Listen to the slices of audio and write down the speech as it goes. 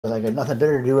I got nothing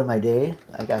better to do in my day.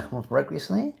 I got home from work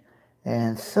recently,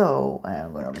 and so I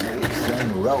am going to make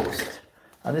some roast.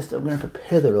 I'm going to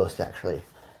prepare the roast actually.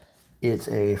 It's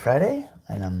a Friday,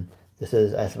 and it's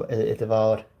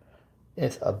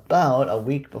about a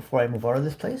week before I move out of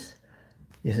this place.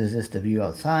 This is just the view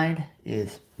outside.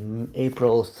 It's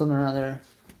April something or other.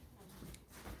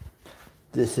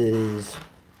 This is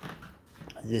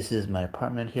my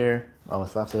apartment here. All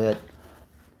what's left of it.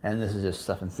 And this is just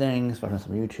stuff and things, watching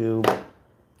some YouTube. I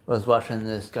was watching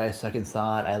this guy Second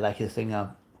Thought. I like his thing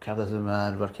up, Capitalism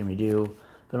Mad, What Can We Do?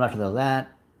 Been watching all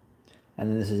that. And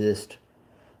then this is just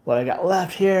what I got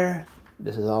left here.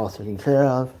 This is all taken care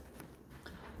of.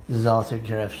 This is all taken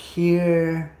care of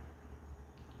here.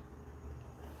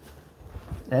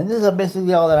 And this is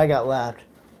basically all that I got left.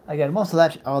 I got most of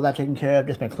that, all that taken care of,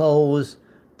 just my clothes,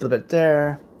 a little bit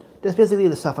there. Just basically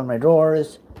the stuff in my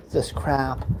drawers, this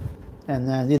crap. And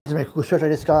then these are my cool shirts I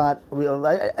just got.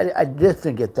 I just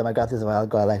didn't get them. I got these a while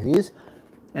ago. I like these.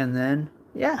 And then,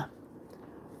 yeah.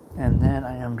 And then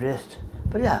I am just,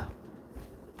 but yeah.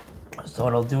 So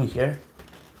what I'll do here.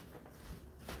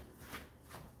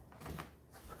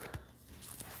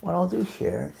 What I'll do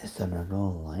here is I'm going to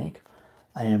go like,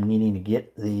 I am needing to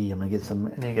get I'm going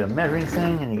to get a measuring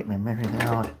thing. And get my measuring thing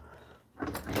out.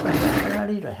 Do I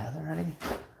have that ready?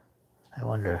 I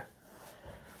wonder.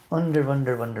 Wonder.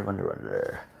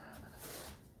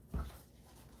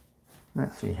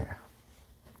 Let's see here.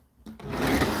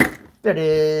 There it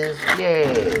is.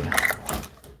 Yay.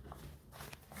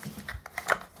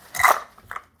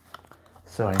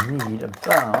 So I need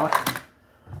about,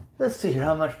 let's see here,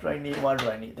 how much do I need? What do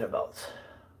I need thereabouts?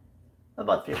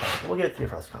 About 3 cups. We'll get 3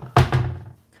 plus cup.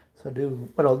 So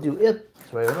what I'll do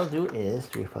is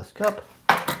 3 plus cup.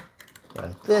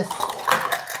 Like this.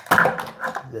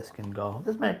 This can go.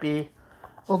 This might be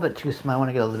a little bit too small. I want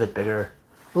to get a little bit bigger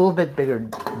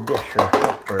dish or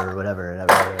cup or whatever. A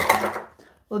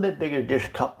little bit bigger dish,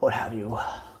 cup, what have you.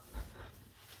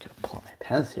 Gotta pull out my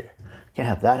pants here. Can't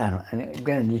have that on. And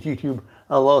granted, YouTube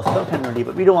allows some kind of nudity,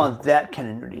 but we don't want that kind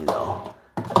of nudity though.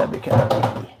 That'd be kind of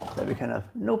nudity. That'd be kind of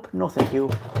nope, no thank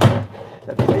you.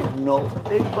 That'd be big no,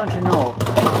 big bunch of no.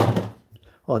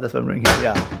 Oh, that's what I'm doing here.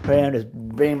 Yeah, right. I'm just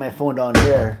bringing my phone down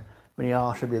here. When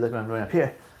y'all should be looking what I'm doing up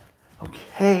here.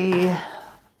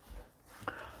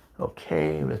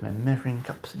 Okay, where's my measuring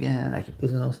cups again? I keep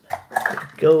losing those.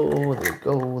 There we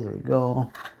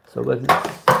go. So like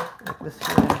this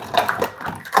here.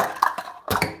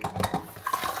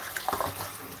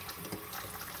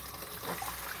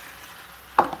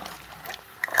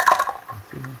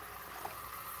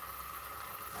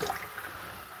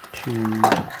 Two,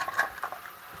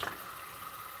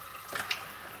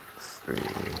 3.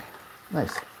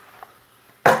 Nice.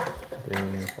 3,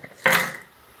 4.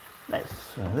 Nice.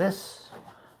 So this.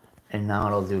 And now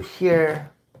what I'll do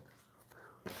here.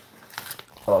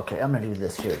 Okay, I'm gonna do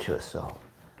this here too. So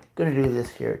gonna do this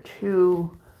here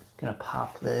too. Gonna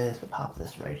pop this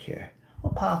right here.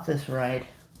 We'll pop this right.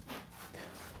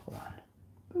 Hold on.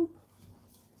 Boop.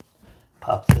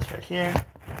 Pop this right here.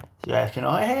 So you guys can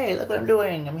know, hey, look what I'm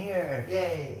doing. I'm here.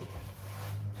 Yay.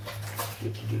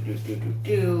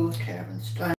 Kevin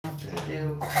style.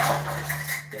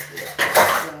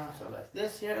 So like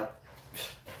this here.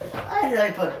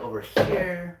 I put it over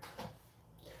here.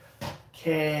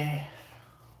 Okay.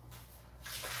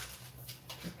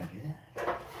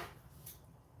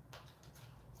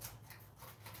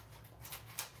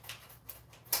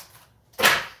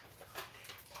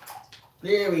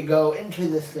 There we go. Into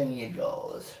this thingy it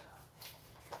goes.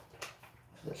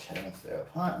 The chance there are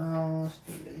partners.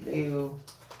 Do.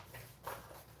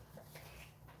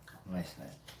 Nice.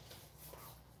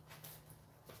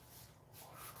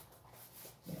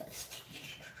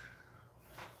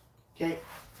 Okay,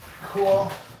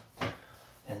 cool.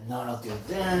 And now I'll do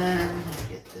then.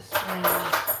 Get this thing.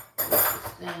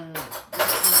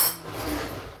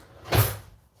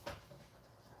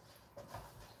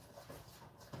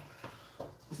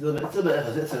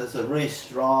 It's a really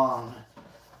strong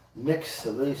mix,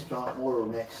 a really strong mortar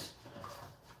mix.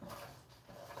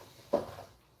 And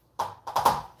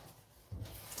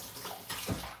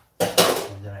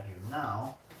then I do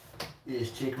now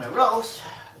is take my roast,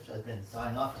 which I've been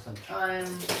thawing off for some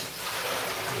time.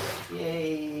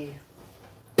 Yay.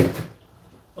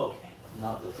 Okay,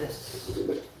 now do this.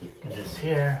 Do this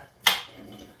here.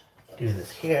 Do this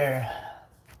here.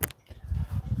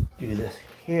 Do this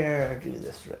here. Do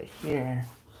this right here.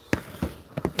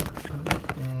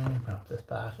 Put this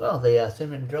back. Well, the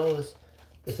cinnamon rolls.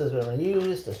 This is what I'm going to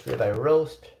use. This ribeye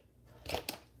roast.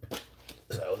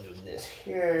 So I'll do this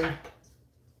here.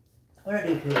 What do I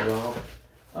do here, though?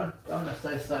 I'm going to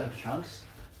slice that in chunks.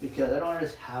 because I don't want to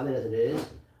just have it as it is.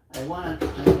 I want to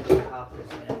kind of pop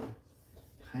this in.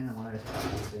 Kind of want to just pop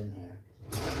this in here.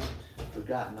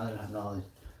 Forgot now that I have knowledge.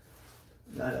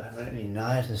 Now that I have any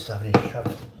knives and stuff, and these sharp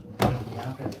with.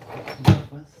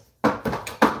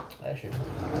 I should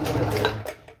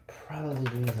probably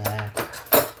do that.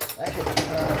 I should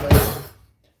probably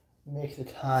make the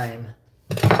time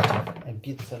and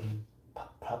get some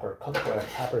proper cookware,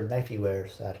 proper knifey-ware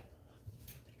set.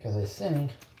 Because I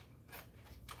think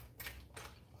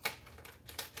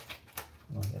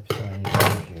I'm showing you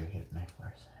over here, get a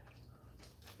knifeware set.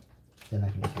 Then I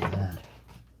can just do that.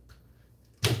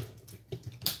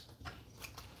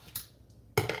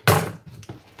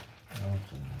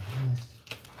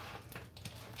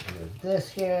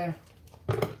 This here.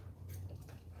 What's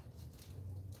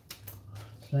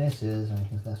nice is, I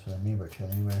think that's for the neighbor too.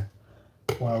 The neighbor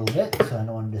want a little bit, so I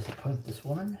don't want to disappoint this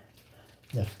woman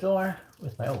next door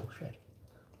with my old shit.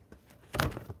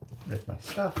 With my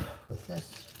stuff, with this.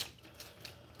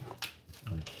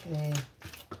 Okay.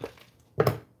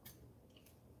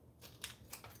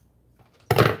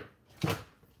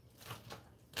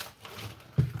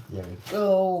 There we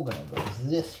go. Gonna go with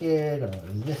this here. Gonna go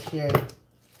with this here.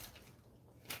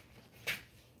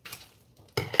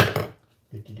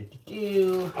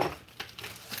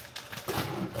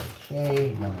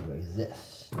 Okay, now I'm gonna raise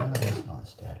this. None of this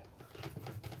instead.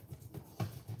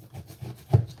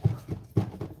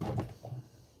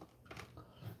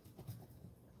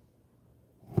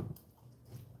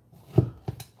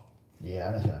 Yeah,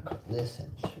 I'm just gonna cut this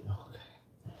and okay.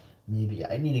 Maybe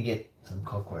I need to get some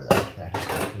cookware that I can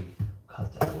actually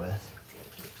cut that with.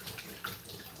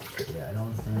 Yeah, I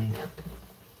don't think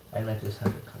I like just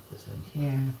have to cut this in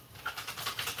here.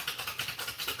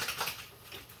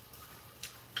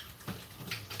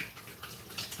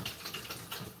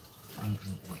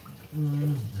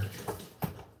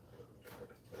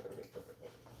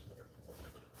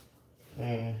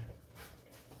 Okay.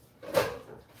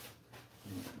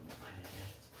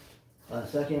 1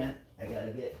 second, I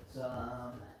gotta get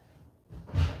some.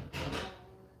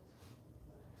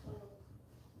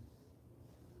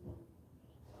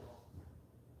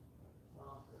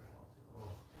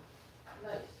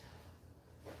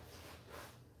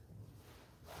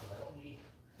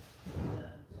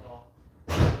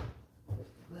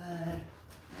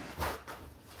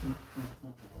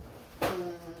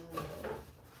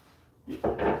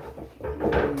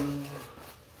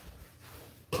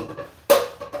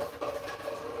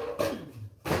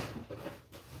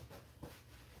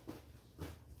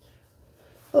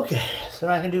 Okay, so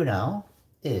what I can do now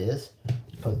is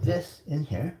put this in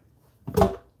here.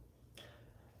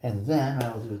 And then what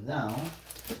I will do now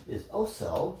is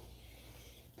also,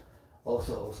 you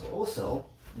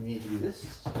need to do this.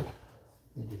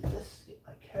 You need to do this, get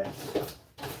my carrots.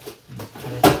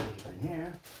 Put it in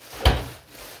here.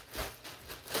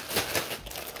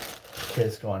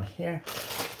 Carrots go on here.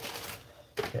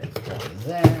 Carrots go in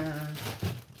there.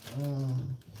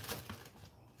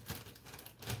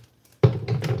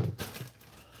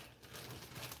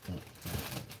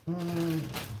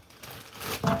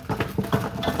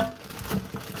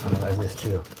 Like this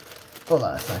too. Hold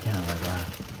on a second, I'm gonna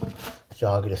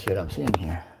jog to see what I'm seeing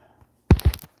here.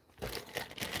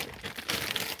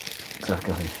 So it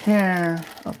goes in here.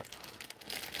 Oh.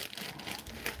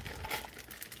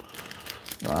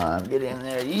 I'm getting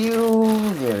there.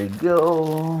 There we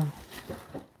go.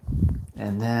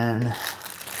 And then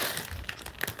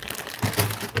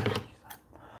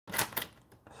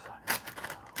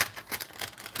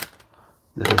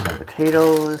this is my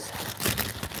potatoes.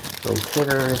 Those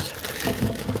hitters.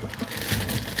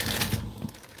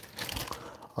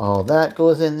 All that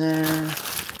goes in there.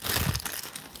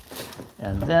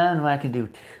 And then what I can do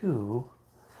too,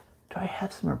 do I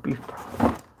have some more beef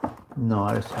broth? No,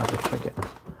 I just have to check it.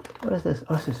 What is this?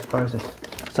 Oh, is this?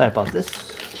 Sorry about this.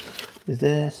 Is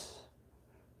this?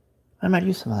 I might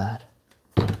use some of that.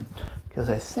 Because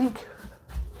I think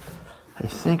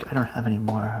I don't have any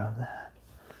more of that.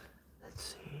 Let's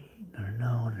see.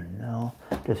 No.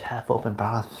 Just half open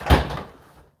broth.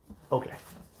 Okay.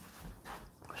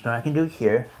 So now I can do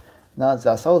here. Now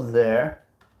that's all there.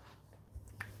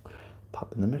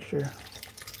 Pop in the mixture.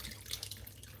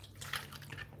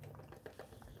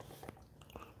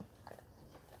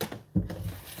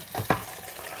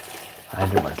 I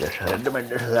do my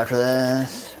dishes after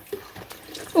this.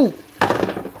 Ooh.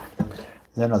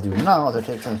 Then I'll do now. I'll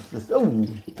take some. Ooh.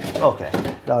 Okay.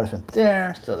 That was in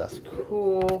there. So that's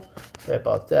cool. Sorry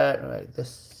about that. Like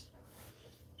this.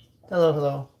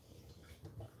 Hello.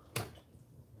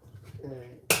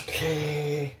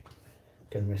 Okay.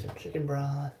 Gonna make some chicken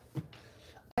broth.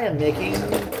 I am making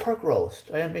pork roast.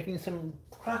 I am making some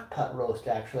crock pot roast,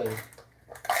 actually.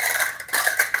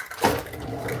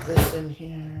 Put this in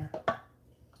here. I'm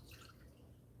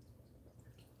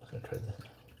gonna try this.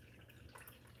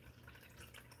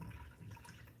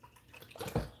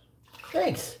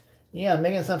 Thanks. Yeah, I'm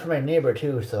making some for my neighbor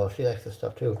too, so she likes this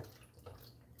stuff too.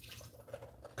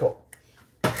 Cool.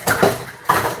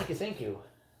 Thank you.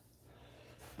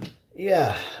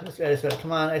 Yeah, I just got,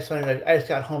 come on, I just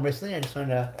got home recently. I just wanted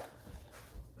to,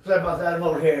 sorry about that, I'm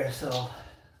over here, so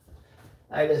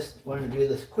I just wanted to do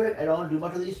this quick. I don't want to do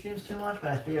much of these streams too much,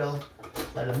 but I feel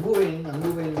that I'm moving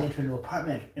into a new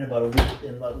apartment in about a week,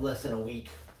 in about less than a week.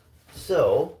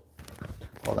 So,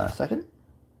 hold on a second.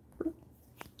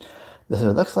 This is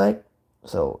what it looks like.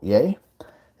 So, yay.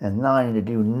 And now I need to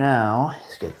do now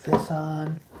is get this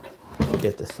on.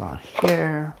 Get this on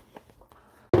here.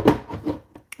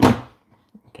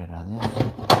 Get on this.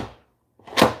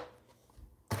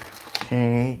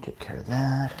 Okay, take care of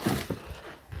that.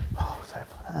 Oh, sorry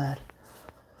about that.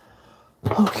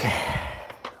 Okay.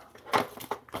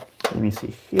 Let me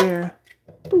see here.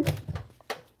 Boop.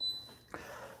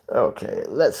 Okay,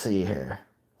 let's see here.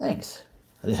 Thanks.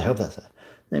 At least I hope that's it.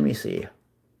 Let me see.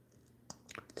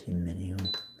 Team menu.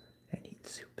 I need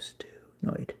soup stew.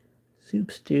 No, wait.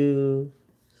 Soup stew.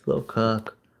 Slow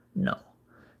cook. No.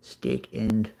 Steak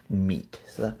and meat.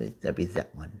 So that'd be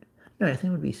that one. No, I think it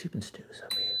would be soup and stew. So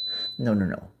no.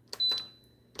 No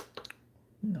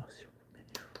soup menu.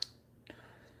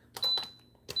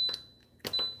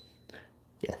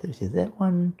 Yeah, I think it's that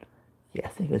one. Yeah, I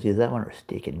think it's either that one or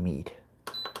steak and meat.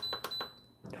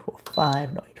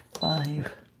 4-5. No,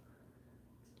 8-5.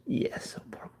 Yes, so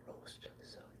pork roast.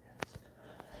 So yes.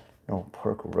 No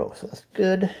pork roast. So that's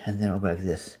good. And then we'll go like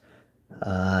this.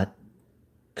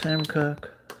 Time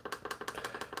cook.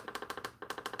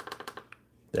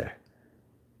 There.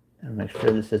 And make sure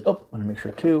this is, oh, I want to make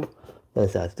sure too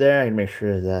that's there. I can make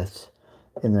sure that's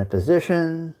in that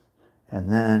position. And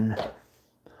then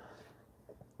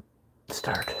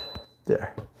start.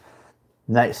 There.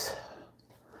 Nice.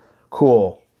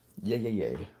 Cool.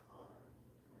 Yay.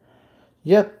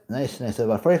 Yep, nice. So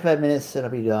about 45 minutes, it'll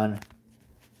be done.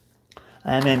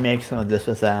 I may make some of this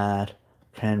with that,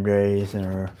 cranberries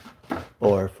or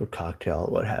for cocktail,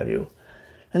 what have you.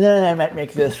 And then I might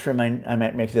make this for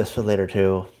later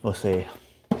too. We'll see.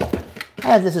 I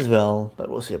have this as well, but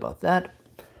we'll see about that.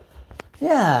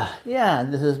 Yeah.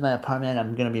 This is my apartment.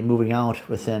 I'm gonna be moving out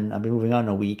I'll be moving out in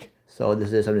a week. So I'm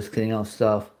just cleaning out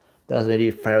stuff. That was my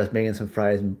deep fryer. I was making some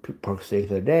fries and pork steak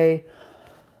the other day.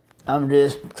 I'm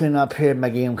just cleaning up here my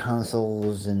game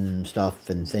consoles and stuff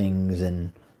and things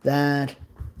and that.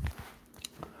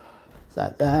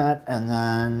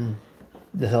 And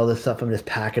then all this stuff I'm just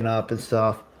packing up and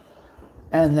stuff.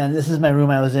 And then this is my room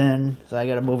I was in, so I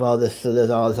gotta move all this. So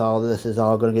this is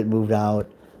all gonna get moved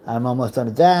out. I'm almost done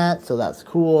with that, so that's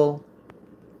cool.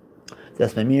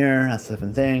 That's my mirror. That's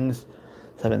 7 things,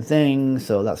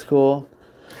 so that's cool.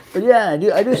 But yeah,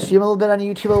 I do stream a little bit on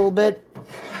YouTube a little bit.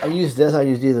 I use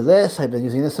either this. I've been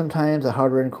using this sometimes. The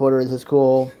hardware encoder, this is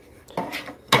cool.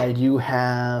 I do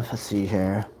have, let's see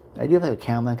here. I do have like a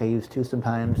cam link I use too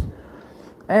sometimes.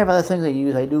 I have other things I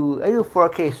use. I do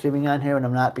 4K streaming on here when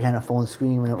I'm not behind a phone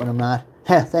screen when I'm not.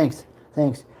 Thanks.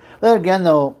 But then again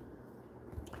though,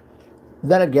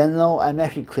 I'm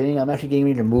actually cleaning. I'm actually getting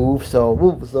ready to move. So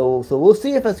we'll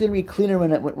see if it's gonna be cleaner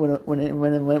when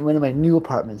in my new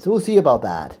apartment. So we'll see about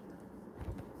that.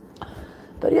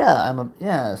 But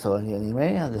yeah, so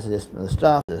anyway, this is just the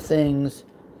stuff, the things.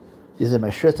 These are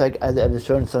my shirts. I've just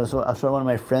shown one of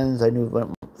my friends. I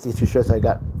knew these 2 shirts I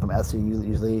got from Etsy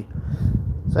usually.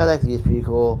 So I like these, pretty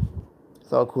cool.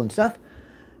 It's all cool and stuff.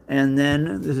 And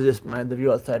then this is just the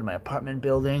view outside of my apartment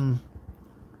building.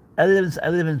 I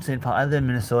live in St. Paul. I live in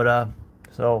Minnesota.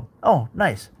 So, oh,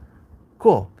 nice.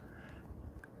 Cool.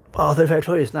 Oh, 35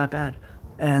 toys, it's not bad.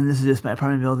 And this is just my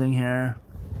apartment building here.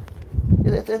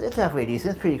 It's halfway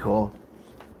decent. It's pretty cool.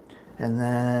 And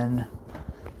then,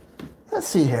 let's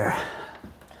see here.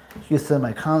 Here's some of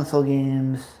my console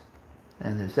games.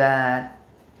 And there's that.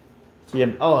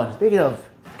 Oh, and speaking of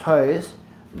toys,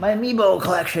 my Amiibo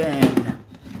collection.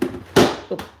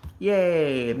 Oh,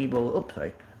 yay, Amiibo. Oops,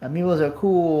 sorry. Amiibos are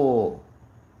cool.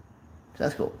 So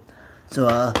that's cool.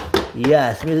 So,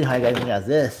 yes, music high guys, I got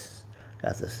this.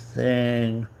 Got this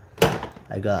thing.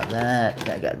 I got that.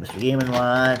 I got Mr. Game &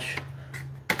 Watch.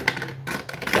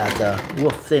 Got the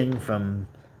wolf thing from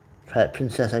Twilight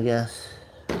Princess, I guess.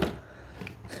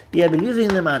 Yeah, I've been using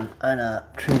them on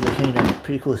Train of the Kingdom.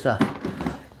 Pretty cool stuff.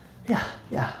 Yeah.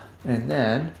 And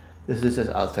then, this is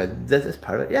just outside. This is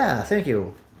part of it. Yeah, thank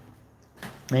you.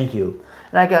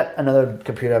 And I got another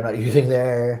computer I'm not using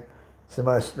there. Some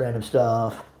more random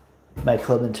stuff. My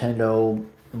Club Nintendo,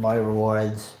 Mario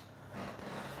Rewards.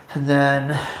 And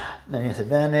then Nintendo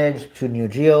Advantage, 2 Neo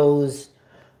Geos.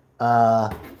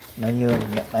 One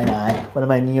of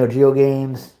my Neo Geo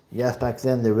games. Yes, back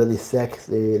then they're really sick.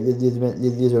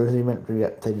 These are originally meant to be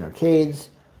played in arcades.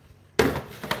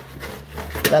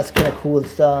 That's kind of cool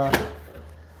stuff.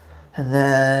 And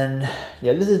then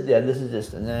this is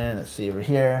just, and then let's see over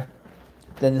here.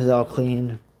 Then this is all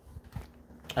clean.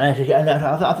 I'll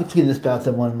have to clean this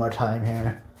bathtub one more time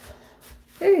here.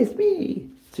 Hey, it's me.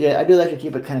 So yeah, I do like to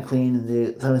keep it kind of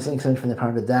clean. Some things from the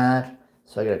part of that.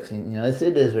 So I gotta clean, it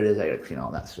is what it is, I gotta clean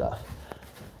all that stuff.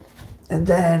 And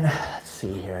then, let's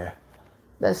see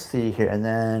here, and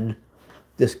then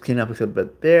just clean up a little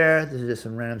bit there. This is just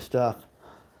some random stuff.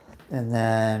 And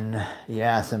then,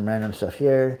 yeah, some random stuff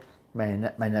here. My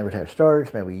Nevertire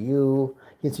storage, my Wii U.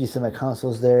 You can see some of my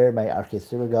consoles there, my Arcade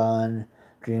Cinegon,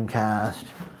 Dreamcast,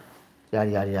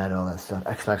 yada yada yada, all that stuff.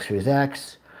 Xbox Series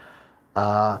X,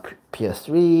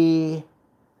 PS3,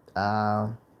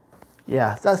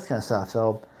 yeah, that's kind of stuff.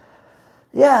 So,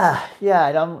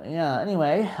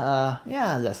 anyway,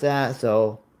 that's that.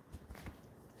 So,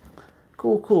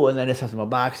 cool. And then I just have some more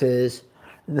boxes.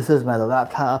 And this is my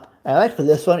laptop. I like for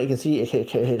this one, you can see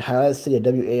it highlights the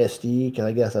WASD, because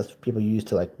I guess that's what people use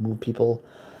to like move people.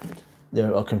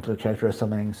 They're a computer character or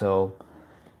something. So,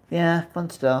 yeah, fun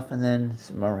stuff. And then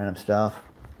some more random stuff.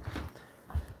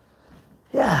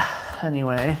 Yeah,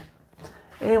 anyway,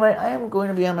 I am going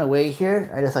to be on my way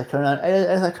here. I just like coming on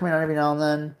every now and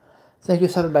then. Thank you,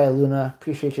 stopping by, Luna.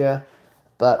 Appreciate you.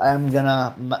 But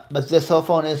but this cell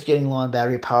phone is getting low on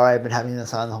battery power. I've been having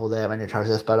this on the whole day. I'm going to charge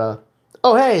this, but,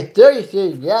 oh, hey, there you see.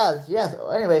 Yes.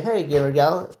 Anyway, hey, gamer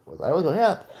gal. I was going,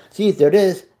 yeah. See, there it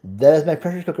is. That is my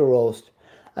pressure cooker roast.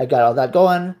 I got all that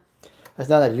going. As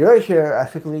now that you're here, I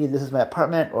figured this is my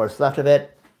apartment, or what's left of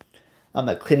it. I'm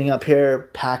like cleaning up here,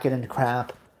 packing and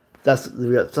crap. That's the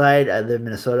real outside. I live in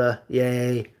Minnesota.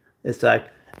 Yay! It's like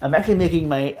I'm actually making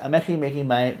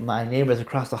my neighbors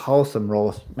across the hall some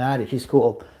roast. Maddie, she's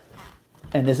cool.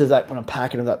 And this is like when I'm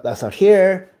packing up that stuff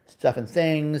here, stuff and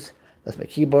things. That's my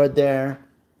keyboard there.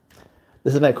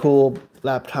 This is my cool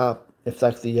laptop. It's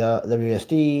like the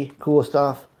WSD, cool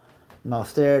stuff.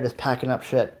 Mouse there, just packing up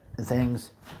shit and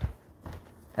things.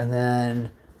 And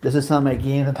then this is some of my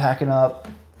games I'm packing up.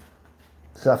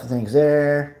 Stuff and things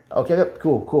there. Okay,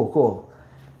 cool.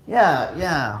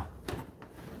 Yeah.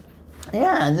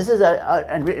 And this is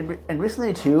and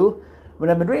recently too, when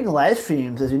I've been doing live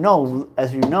streams, as you know,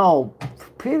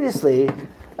 previously,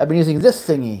 I've been using this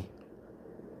thingy,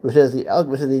 which lets me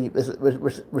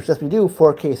do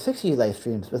 4K 60 live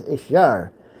streams with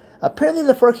HDR. Apparently,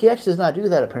 the 4KX does not do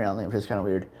that. Apparently, which is kind of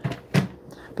weird.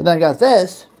 But then I got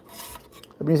this.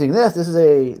 I've been using this. This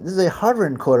is a hardware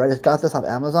encoder. I just got this off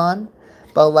Amazon.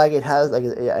 But like it has, like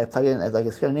I plug in, like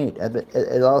it's kind of neat.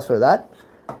 It allows for that,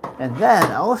 and then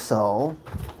also,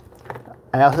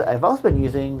 I've also been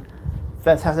using,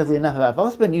 fantastically enough, I've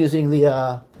also been using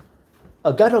the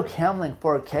Elgato Camlink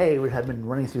 4K, which I've been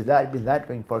running through that,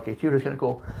 doing 4K too, which is kind of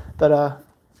cool. But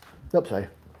oops, sorry.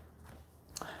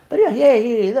 But yeah,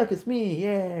 yay! Look, it's me,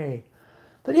 yay!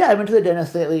 But yeah, I went to the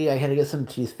dentist lately. I had to get some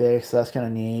teeth fixed, so that's kind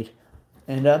of neat.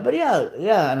 And the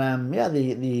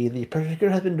pressure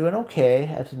cooker has been doing okay.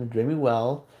 It's been doing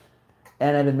well,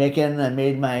 and I made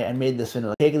this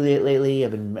vanilla cake lately.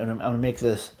 I'm gonna make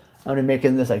this. I'm gonna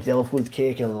making this like Devil Food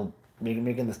cake, and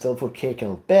making this Devil Food cake in a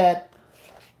little bit.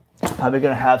 Probably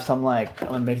gonna have some I'm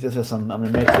gonna make this with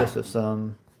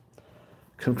some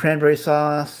cranberry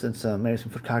sauce and maybe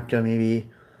some fruit cocktail maybe,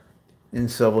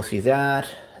 and so we'll see that.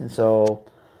 And so.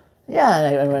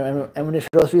 Yeah, I went to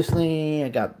shows recently. I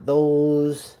got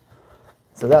those,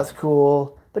 so that's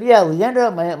cool. But yeah,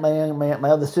 Leandra, my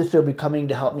other sister, will be coming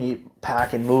to help me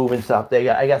pack and move and stuff.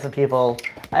 I got some people.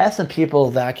 I have some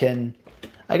people that can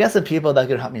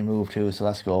help me move too. So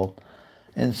that's cool.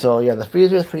 And so yeah, the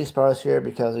freezer is pretty sparse here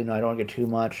because I don't want to get too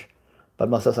much. But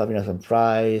most of the stuff, some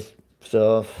fries,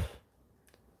 stuff,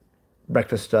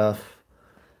 breakfast stuff,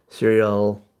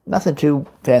 cereal. Nothing too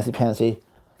fancy.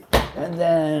 And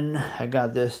then I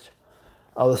got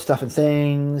all the stuff and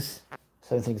things.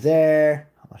 7 things there.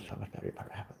 How much battery power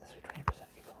I have on this?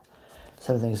 20%.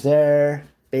 7 things there.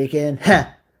 Bacon.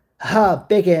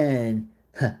 Bacon.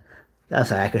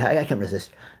 That's I can't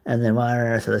resist. And then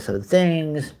water. So there's 7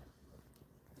 things.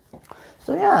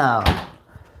 So yeah.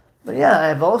 But yeah,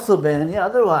 I've also been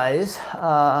otherwise.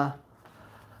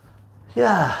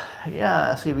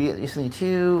 See, recently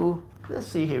too. Let's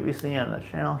see here. Recently on the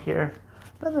channel here.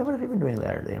 What have you been doing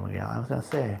lately? I was gonna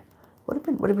say, what have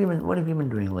you been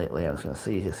doing lately? I was gonna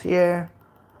see this here.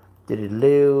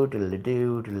 Diddly-doo,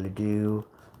 diddly-doo, diddly-doo.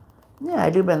 Yeah,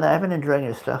 I've been enjoying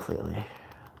your stuff lately.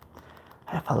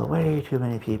 I follow way too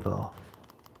many people.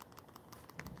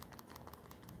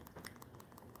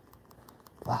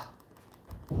 Wow.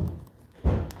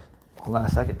 Hold on a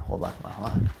second. Hold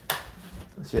on.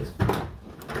 Let's see this.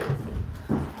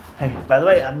 Hey, by the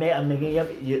way, I'm making up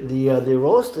the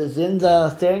roast is in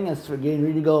the thing. It's getting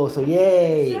ready to go. So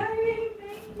yay! Sorry,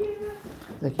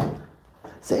 thank you.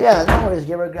 So yeah, no worries,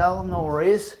 Gabriel. No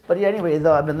worries. But yeah, anyway,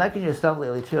 though I've been liking your stuff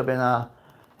lately too. I've been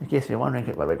in case you're wondering.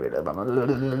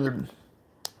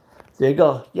 There you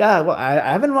go. Yeah, well, I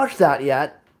haven't watched that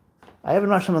yet. I haven't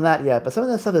watched some of that yet, but some of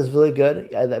that stuff is really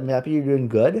good. I'm happy you're doing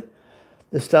good.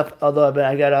 This stuff, although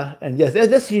I gotta, and yes,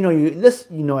 this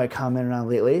I commented on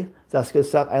lately. That's good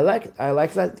stuff. I like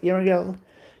that, Gabriel.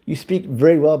 You speak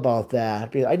very well about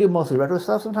that. Because I do mostly retro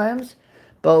stuff sometimes,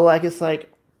 but like it's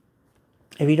like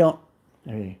if you don't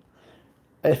jailbreak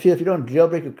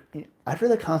after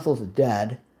the console's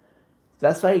dead,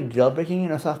 that's why jailbreaking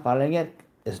or soft modding it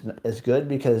is good,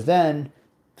 because then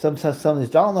some of these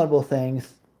downloadable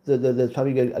things, there's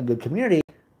probably a good community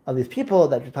of these people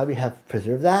that should probably have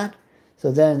preserved that.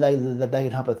 So then they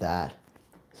can help with that.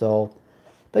 So,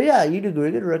 but yeah, you do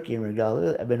really good work,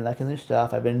 Gabriel. I've been liking this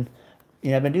stuff. I've been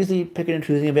usually picking and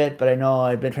choosing a bit, but I know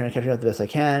I've been trying to catch up the best I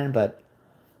can. But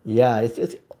yeah,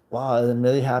 it's wow. I'm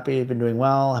really happy. You've been doing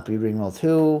well. Happy you're doing well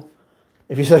too.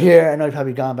 If you're still here, I know you're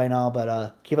probably gone by now,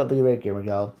 but keep up the good work,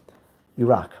 Gabriel. You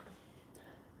rock.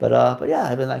 But yeah,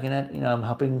 I've been liking it. I'm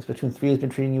helping Splatoon 3 has been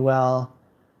treating you well.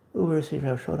 Ooh, we're Secret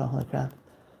Rare Showdown. Holy crap.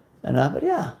 And but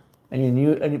yeah.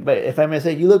 But if I may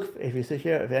say, if you sit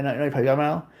here, I know you're probably gone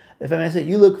now. If I may say,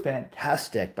 you look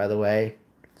fantastic, by the way.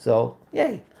 So,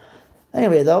 yay.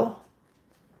 Anyway, though,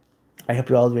 I hope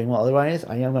you're all doing well. Otherwise,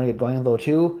 I am going to get going though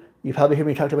too. You probably heard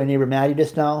me talk to my neighbor Maddie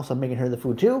just now, so I'm making her the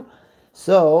food too.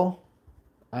 So,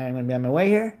 I am going to be on my way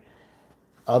here.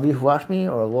 All of you who watch me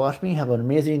or will watch me, have an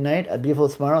amazing night, a beautiful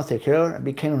tomorrow. Take care and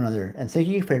be kind to one another. And thank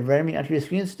you for inviting me onto your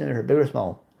screens, no big or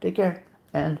small. Take care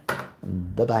and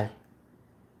bye-bye.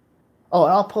 Oh,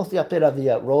 and I'll post the update of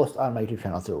the roast on my YouTube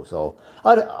channel too. So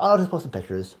I'll just post some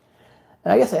pictures.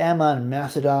 And I guess I am on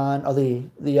Mastodon or the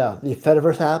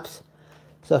Fediverse apps.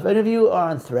 So if any of you are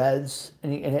on Threads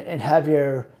and have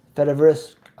your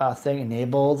Fediverse thing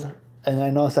enabled, and I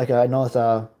know it's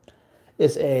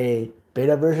it's a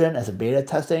beta version, as a beta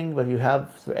testing, but if you have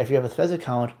a Threads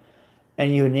account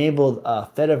and you enabled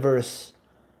Fediverse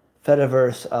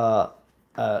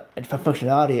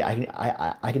functionality,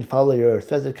 I can follow your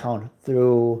Threads account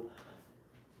through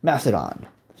Mastodon.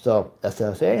 So that's what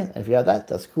I'm saying. If you have that,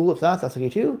 that's cool. If not, that's okay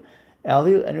too. I'll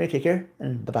leave you. Anyway, take care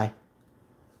and bye-bye.